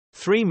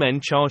3 men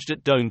charged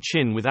at Dong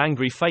Chin with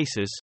angry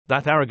faces.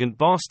 That arrogant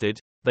bastard,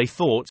 they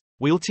thought,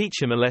 we'll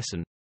teach him a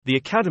lesson. The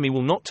academy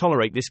will not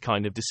tolerate this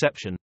kind of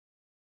deception.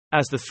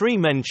 As the 3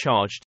 men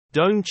charged,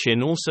 Dong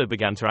Chin also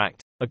began to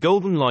act. A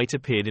golden light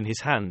appeared in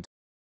his hand.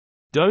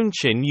 Dong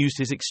Chin used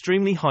his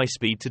extremely high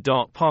speed to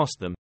dart past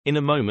them. In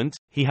a moment,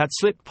 he had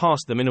slipped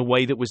past them in a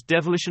way that was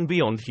devilish and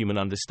beyond human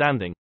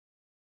understanding.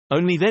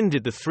 Only then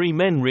did the 3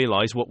 men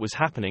realize what was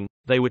happening.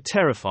 They were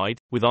terrified,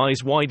 with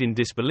eyes wide in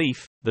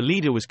disbelief. The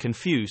leader was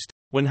confused.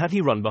 When had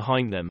he run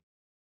behind them?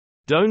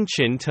 Dong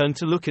Chin turned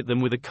to look at them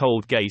with a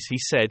cold gaze. He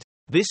said,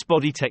 "This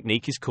body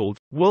technique is called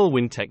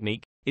whirlwind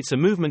technique. It's a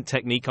movement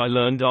technique I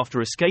learned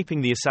after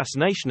escaping the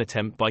assassination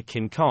attempt by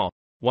Kin Ka.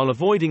 While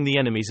avoiding the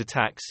enemy's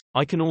attacks,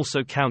 I can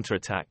also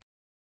counterattack."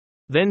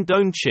 Then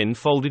Dong Chin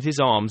folded his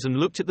arms and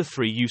looked at the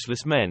 3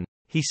 useless men.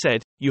 He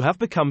said, "You have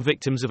become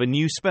victims of a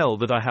new spell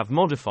that I have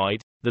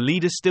modified." The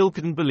leader still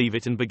couldn't believe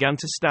it and began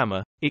to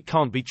stammer, "It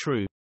can't be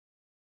true."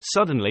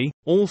 Suddenly,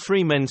 all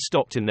 3 men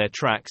stopped in their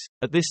tracks.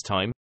 At this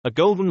time, a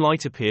golden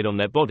light appeared on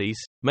their bodies,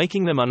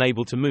 making them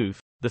unable to move.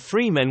 The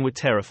 3 men were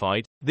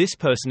terrified. "This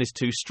person is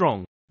too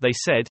strong," they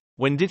said.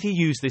 "When did he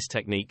use this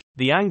technique?"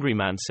 The angry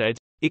man said,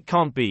 "It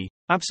can't be.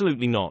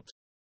 Absolutely not."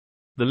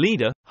 The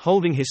leader,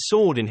 holding his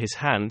sword in his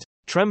hand,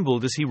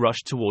 trembled as he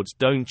rushed towards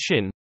Dong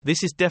Chin.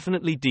 "This is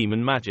definitely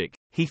demon magic,"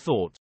 he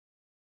thought.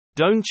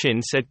 Dong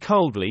Chin said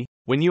coldly,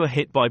 "When you are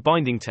hit by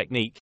binding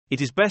technique,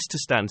 it is best to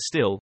stand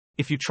still.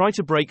 If you try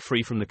to break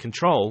free from the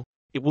control,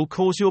 it will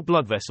cause your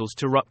blood vessels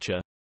to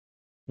rupture."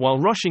 While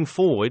rushing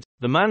forward,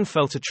 the man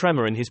felt a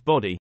tremor in his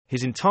body.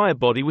 His entire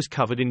body was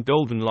covered in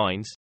golden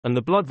lines, and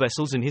the blood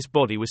vessels in his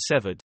body were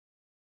severed.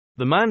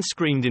 The man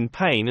screamed in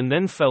pain and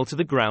then fell to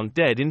the ground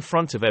dead in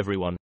front of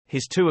everyone.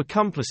 His 2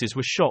 accomplices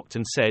were shocked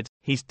and said,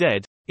 "He's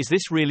dead. Is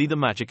this really the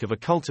magic of a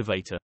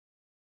cultivator?"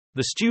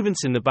 The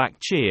students in the back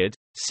cheered.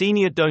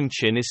 "Senior Dong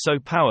Chin is so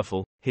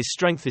powerful. His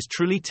strength is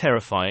truly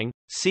terrifying.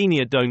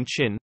 Senior Dong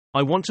Chin,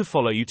 I want to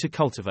follow you to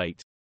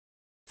cultivate."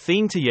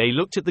 Thien Tie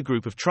looked at the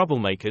group of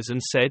troublemakers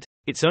and said,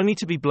 "It's only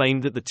to be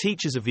blamed that the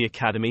teachers of the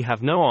academy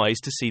have no eyes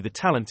to see the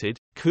talented."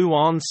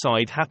 Kuan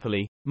sighed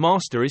happily,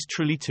 "Master is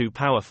truly too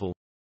powerful."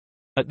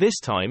 At this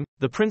time,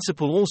 the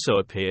principal also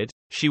appeared.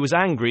 She was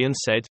angry and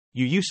said,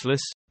 "You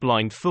useless,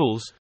 blind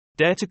fools,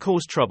 dare to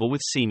cause trouble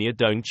with Senior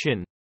Dong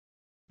Chin."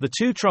 The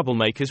 2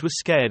 troublemakers were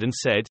scared and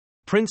said,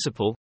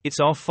 "Principal,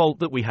 it's our fault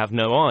that we have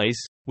no eyes.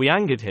 We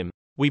angered him.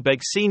 We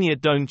beg Senior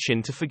Dong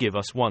Chin to forgive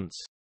us once."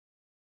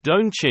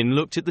 Dong Chin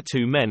looked at the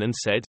 2 men and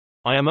said,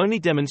 "I am only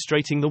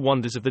demonstrating the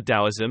wonders of the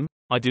Taoism.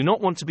 I do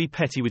not want to be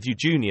petty with you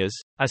juniors."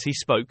 As he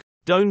spoke,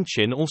 Dong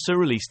Chin also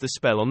released the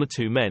spell on the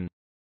 2 men.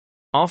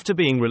 After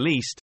being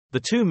released, the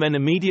 2 men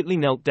immediately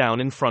knelt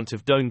down in front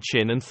of Dong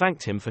Chin and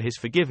thanked him for his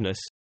forgiveness.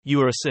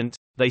 "You are a saint,"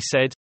 they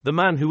said. The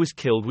man who was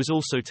killed was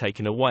also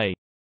taken away.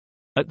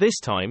 At this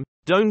time,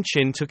 Dong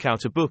Chin took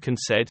out a book and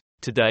said,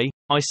 "Today,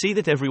 I see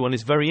that everyone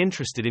is very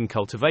interested in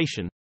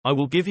cultivation. I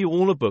will give you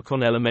all a book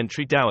on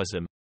elementary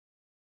Taoism."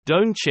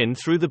 Dong Chin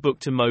threw the book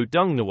to Mo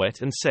Dung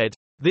Nguyet and said,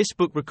 "This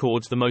book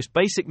records the most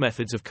basic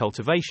methods of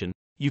cultivation.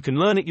 You can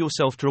learn it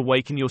yourself to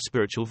awaken your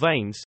spiritual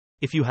veins.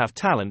 If you have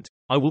talent,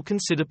 I will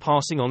consider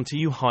passing on to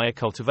you higher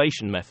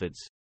cultivation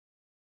methods."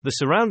 The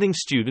surrounding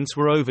students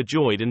were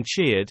overjoyed and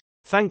cheered.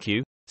 "Thank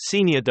you,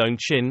 Senior Dong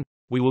Chin.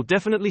 We will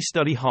definitely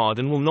study hard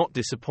and will not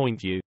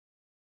disappoint you."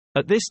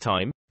 At this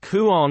time,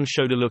 Kuan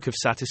showed a look of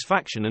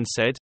satisfaction and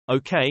said,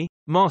 "Okay,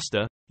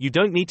 Master, you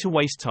don't need to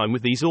waste time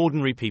with these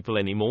ordinary people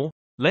anymore.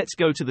 Let's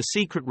go to the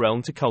secret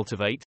realm to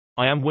cultivate.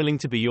 I am willing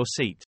to be your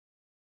seat."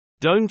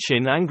 Dong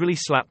Chin angrily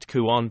slapped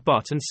Kuan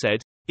butt and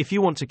said, "If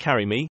you want to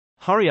carry me,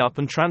 hurry up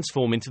and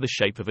transform into the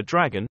shape of a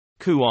dragon."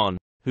 Kuan,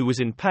 who was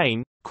in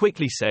pain,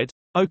 quickly said,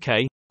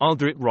 "Okay, I'll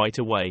do it right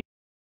away."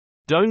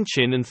 Dong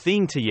Chin and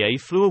Thien Tie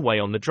flew away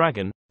on the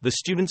dragon. The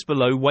students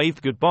below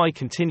waved goodbye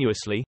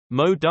continuously.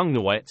 Mo Dung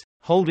Nguyet,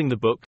 holding the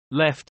book,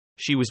 left.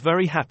 She was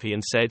very happy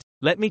and said,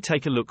 "Let me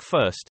take a look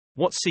first.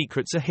 What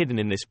secrets are hidden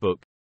in this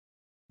book?"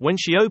 When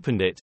she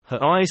opened it,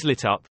 her eyes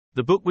lit up.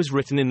 The book was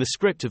written in the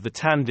script of the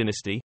Tan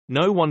dynasty.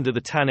 No wonder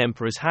the Tan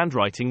emperor's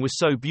handwriting was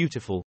so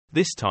beautiful.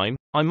 This time,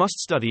 I must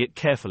study it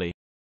carefully.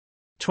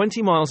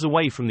 20 miles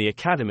away from the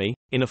academy,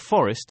 in a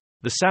forest,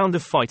 the sound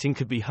of fighting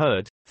could be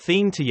heard.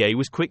 Thien Tie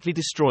was quickly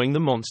destroying the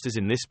monsters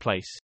in this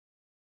place.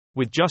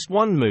 With just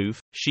one move,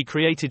 she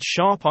created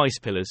sharp ice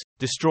pillars,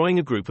 destroying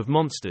a group of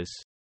monsters.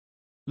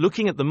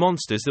 Looking at the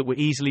monsters that were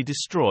easily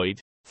destroyed,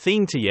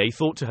 Thien Tie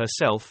thought to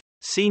herself,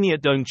 "Senior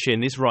Dong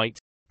Chin is right.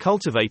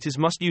 Cultivators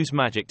must use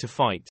magic to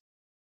fight."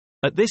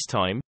 At this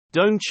time,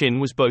 Dong Chin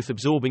was both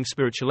absorbing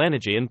spiritual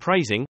energy and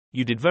praising,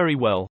 "You did very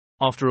well.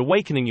 After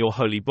awakening your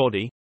holy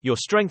body, your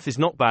strength is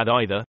not bad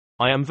either.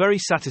 I am very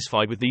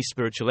satisfied with these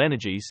spiritual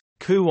energies."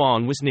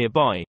 Kuan was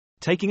nearby,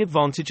 taking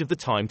advantage of the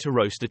time to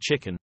roast a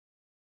chicken.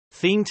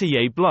 Thien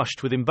Tie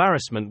blushed with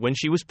embarrassment when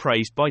she was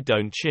praised by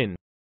Dong Chin.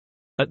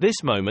 At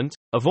this moment,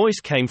 a voice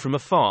came from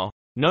afar.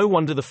 No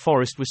wonder the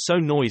forest was so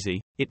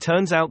noisy. It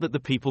turns out that the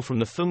people from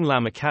the Thung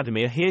Lam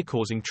Academy are here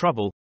causing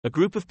trouble. A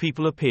group of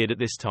people appeared at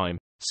this time,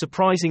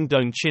 surprising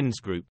Dong Chin's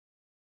group.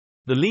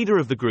 The leader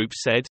of the group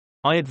said,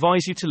 I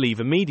advise you to leave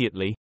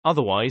immediately,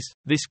 otherwise,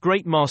 this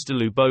great master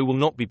Lu Bo will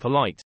not be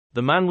polite.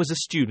 The man was a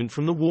student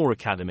from the War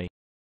Academy.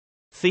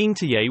 Thien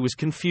Tie was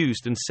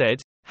confused and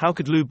said, how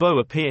could Lu Bo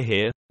appear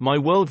here? My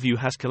worldview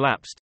has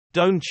collapsed.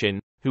 Dong Qin,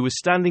 who was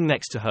standing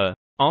next to her,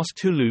 asked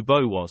who Lu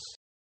Bo was.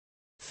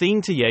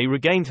 Thien Tie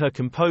regained her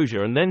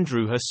composure and then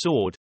drew her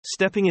sword,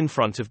 stepping in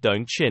front of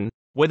Dong Qin.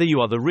 Whether you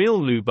are the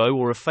real Lu Bo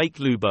or a fake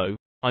Lu Bo,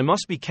 I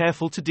must be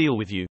careful to deal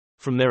with you.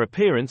 From their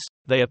appearance,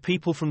 they are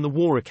people from the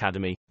War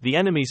Academy, the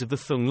enemies of the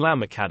Thung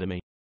Lam Academy.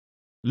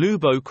 Lu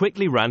Bo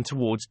quickly ran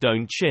towards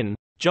Dong Qin,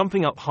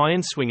 jumping up high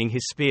and swinging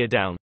his spear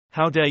down.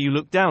 How dare you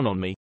look down on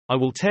me? I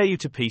will tear you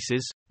to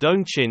pieces,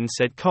 Dong Qin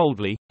said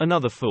coldly,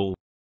 another fool.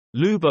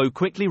 Lu Bo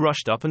quickly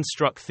rushed up and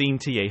struck Thien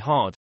Tie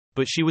hard,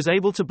 but she was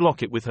able to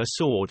block it with her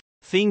sword.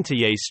 Thien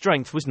Tie's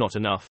strength was not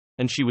enough,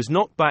 and she was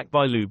knocked back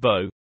by Lu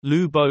Bo.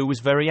 Lu Bo was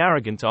very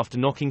arrogant after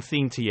knocking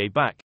Thien Tie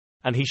back,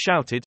 and he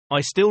shouted,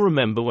 I still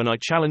remember when I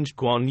challenged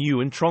Guan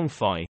Yu and Trong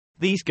Fai.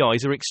 These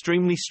guys are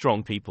extremely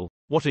strong people.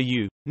 What are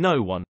you?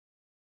 No one.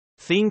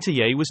 Thien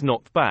Tie was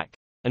knocked back,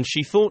 and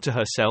she thought to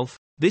herself,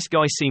 this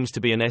guy seems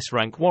to be an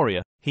S-rank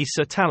warrior, he's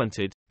so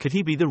talented, could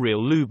he be the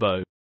real Lu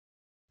Bo?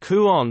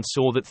 Kuan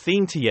saw that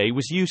Thien Tie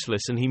was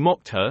useless and he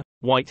mocked her,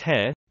 white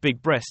hair,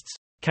 big breasts,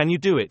 can you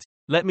do it?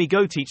 Let me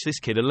go teach this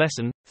kid a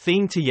lesson.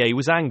 Thien Tie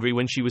was angry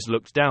when she was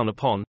looked down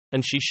upon,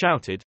 and she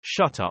shouted,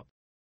 shut up.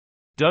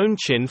 Dong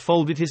Qin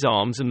folded his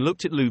arms and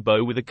looked at Lu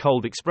Bo with a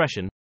cold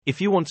expression. If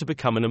you want to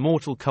become an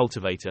immortal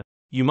cultivator,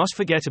 you must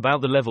forget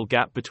about the level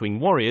gap between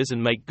warriors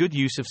and make good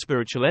use of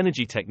spiritual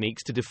energy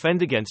techniques to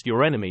defend against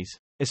your enemies,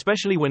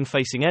 especially when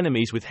facing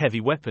enemies with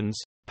heavy weapons.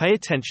 Pay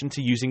attention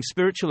to using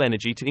spiritual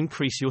energy to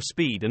increase your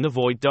speed and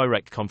avoid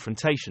direct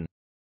confrontation.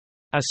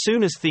 As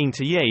soon as Thien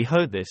Tie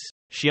heard this,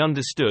 she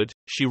understood.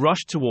 She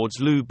rushed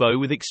towards Lu Bo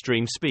with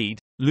extreme speed.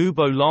 Lu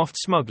Bo laughed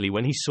smugly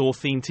when he saw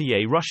Thien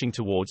Tie rushing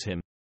towards him.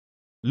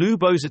 Lu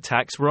Bo's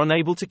attacks were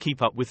unable to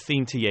keep up with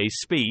Thien Tie's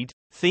speed.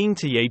 Thien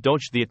Tie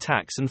dodged the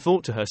attacks and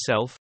thought to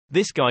herself,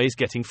 this guy is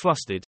getting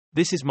flustered,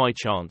 this is my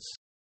chance.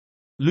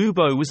 Lu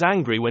Bo was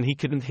angry when he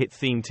couldn't hit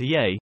Thien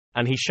Tie,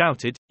 and he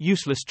shouted,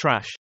 useless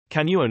trash,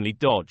 can you only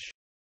dodge?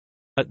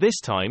 At this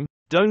time,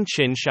 Dong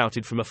Qin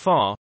shouted from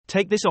afar,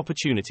 take this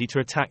opportunity to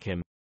attack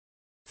him.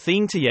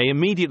 Thien Tie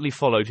immediately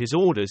followed his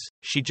orders.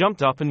 She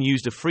jumped up and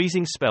used a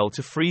freezing spell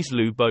to freeze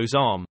Lu Bo's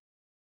arm.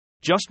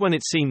 Just when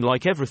it seemed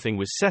like everything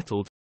was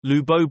settled,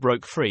 Lu Bo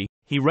broke free.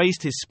 He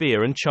raised his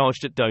spear and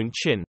charged at Dong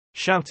Qin,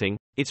 shouting,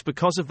 it's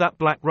because of that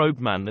black-robed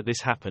man that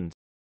this happened.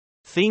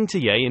 Thien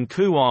Tie and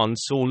Kuan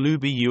saw Lu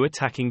Bu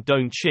attacking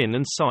Dong Qin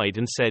and sighed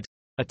and said,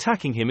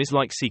 attacking him is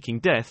like seeking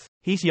death,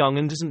 he's young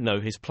and doesn't know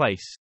his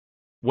place.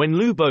 When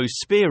Lu Bo's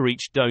spear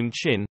reached Dong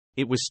Qin,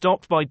 it was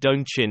stopped by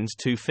Dong Qin's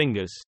 2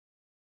 fingers.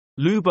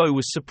 Lu Bo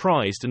was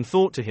surprised and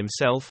thought to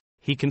himself,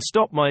 he can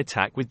stop my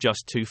attack with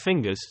just 2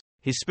 fingers,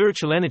 his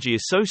spiritual energy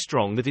is so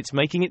strong that it's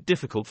making it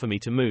difficult for me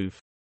to move.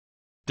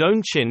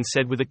 Dong Qin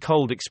said with a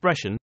cold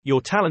expression,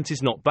 your talent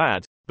is not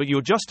bad, but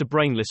you're just a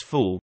brainless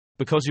fool.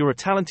 Because you're a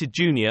talented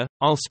junior,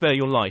 I'll spare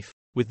your life.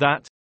 With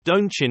that,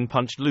 Dong Qin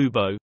punched Lu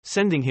Bo,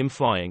 sending him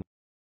flying.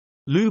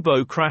 Lu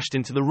Bo crashed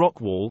into the rock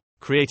wall,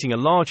 creating a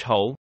large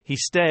hole. He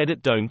stared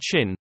at Dong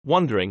Qin,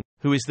 wondering,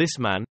 who is this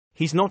man?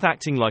 He's not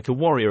acting like a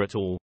warrior at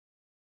all.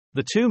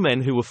 The 2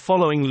 men who were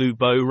following Lu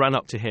Bo ran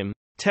up to him,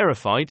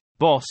 terrified.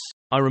 Boss,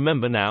 I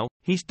remember now,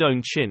 he's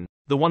Dong Qin,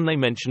 the one they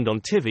mentioned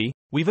on TV.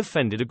 We've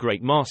offended a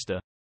great master.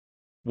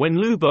 When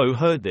Lu Bo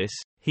heard this,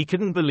 he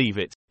couldn't believe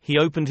it. He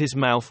opened his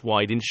mouth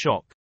wide in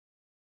shock.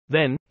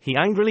 Then, he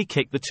angrily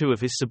kicked the 2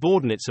 of his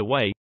subordinates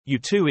away. You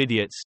 2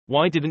 idiots,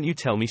 why didn't you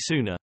tell me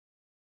sooner?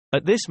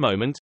 At this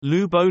moment,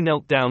 Lu Bo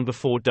knelt down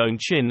before Dong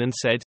Qin and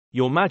said,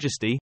 Your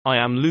Majesty, I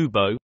am Lu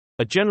Bo,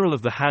 a general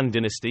of the Han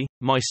dynasty.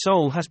 My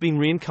soul has been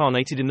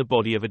reincarnated in the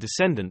body of a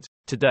descendant.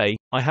 Today,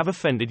 I have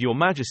offended your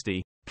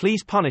Majesty.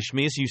 Please punish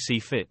me as you see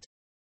fit.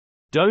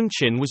 Dong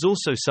Qin was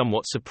also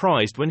somewhat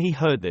surprised when he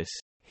heard this.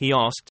 He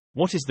asked,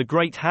 what is the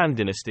great Han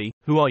dynasty,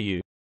 who are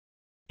you?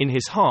 In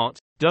his heart,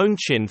 Dong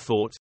Qin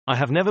thought, I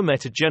have never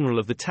met a general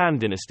of the Tan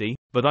dynasty,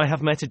 but I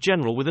have met a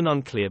general with an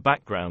unclear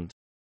background.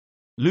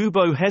 Lu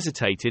Bo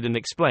hesitated and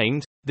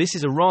explained, this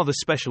is a rather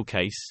special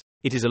case.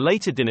 It is a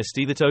later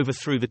dynasty that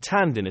overthrew the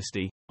Tan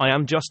dynasty. I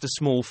am just a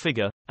small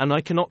figure, and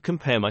I cannot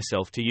compare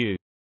myself to you.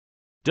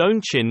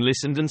 Dong Qin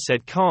listened and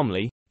said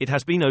calmly, it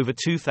has been over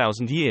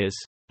 2,000 years,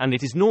 and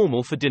it is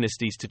normal for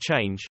dynasties to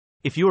change.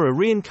 If you are a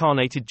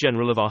reincarnated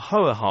general of our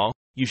Hoaha,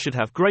 you should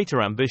have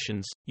greater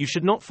ambitions. You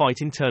should not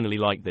fight internally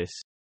like this.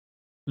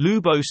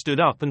 Lu Bo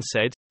stood up and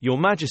said, Your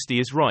Majesty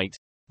is right.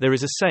 There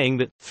is a saying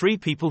that 3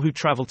 people who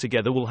travel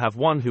together will have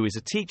one who is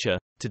a teacher.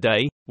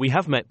 Today, we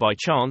have met by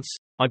chance.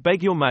 I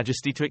beg your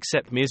Majesty to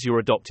accept me as your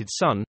adopted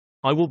son.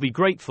 I will be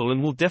grateful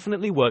and will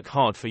definitely work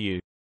hard for you.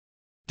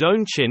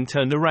 Dong Qin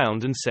turned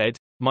around and said,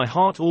 My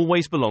heart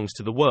always belongs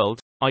to the world.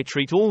 I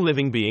treat all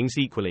living beings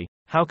equally.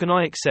 How can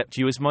I accept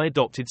you as my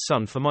adopted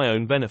son for my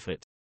own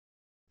benefit?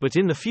 But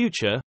in the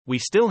future, we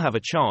still have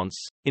a chance.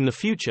 In the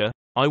future,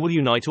 I will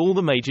unite all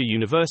the major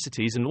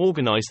universities and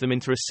organize them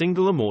into a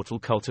single immortal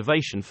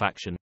cultivation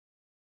faction.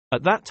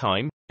 At that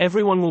time,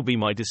 everyone will be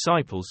my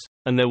disciples,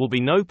 and there will be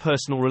no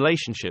personal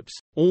relationships,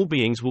 all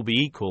beings will be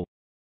equal.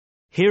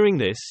 Hearing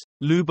this,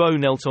 Lu Bo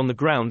knelt on the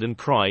ground and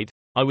cried,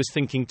 I was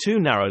thinking too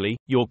narrowly,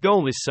 your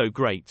goal is so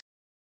great.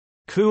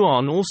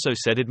 Kuan also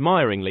said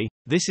admiringly,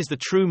 this is the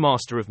true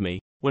master of me,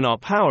 when our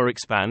power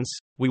expands,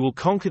 we will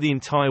conquer the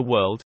entire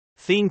world.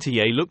 Thien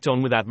Tie looked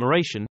on with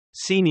admiration,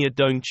 Senior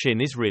Dong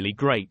Chin is really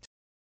great.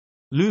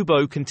 Lu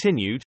Bo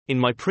continued, in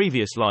my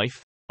previous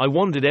life, I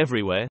wandered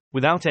everywhere,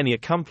 without any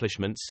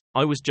accomplishments,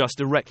 I was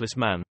just a reckless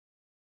man.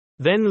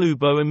 Then Lu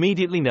Bo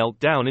immediately knelt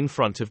down in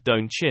front of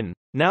Dong Chin,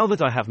 now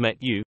that I have met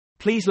you,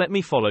 please let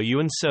me follow you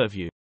and serve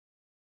you.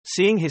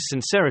 Seeing his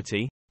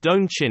sincerity,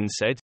 Dong Chin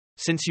said,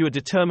 since you are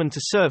determined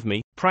to serve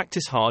me,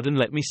 practice hard and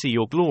let me see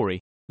your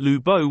glory. Lu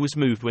Bo was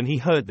moved when he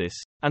heard this,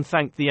 and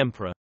thanked the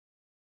emperor.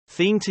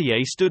 Thien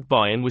Tie stood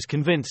by and was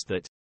convinced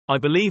that, I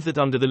believe that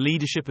under the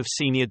leadership of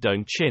Senior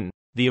Dong Chin,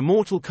 the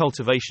immortal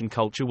cultivation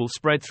culture will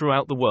spread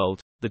throughout the world,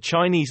 the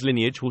Chinese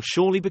lineage will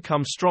surely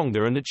become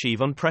stronger and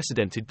achieve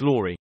unprecedented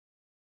glory.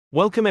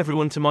 Welcome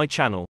everyone to my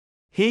channel.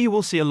 Here you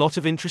will see a lot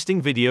of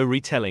interesting video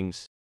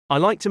retellings. I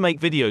like to make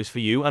videos for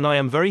you and I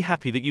am very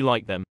happy that you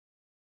like them.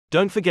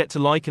 Don't forget to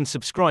like and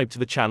subscribe to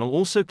the channel,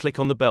 also click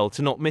on the bell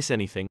to not miss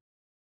anything.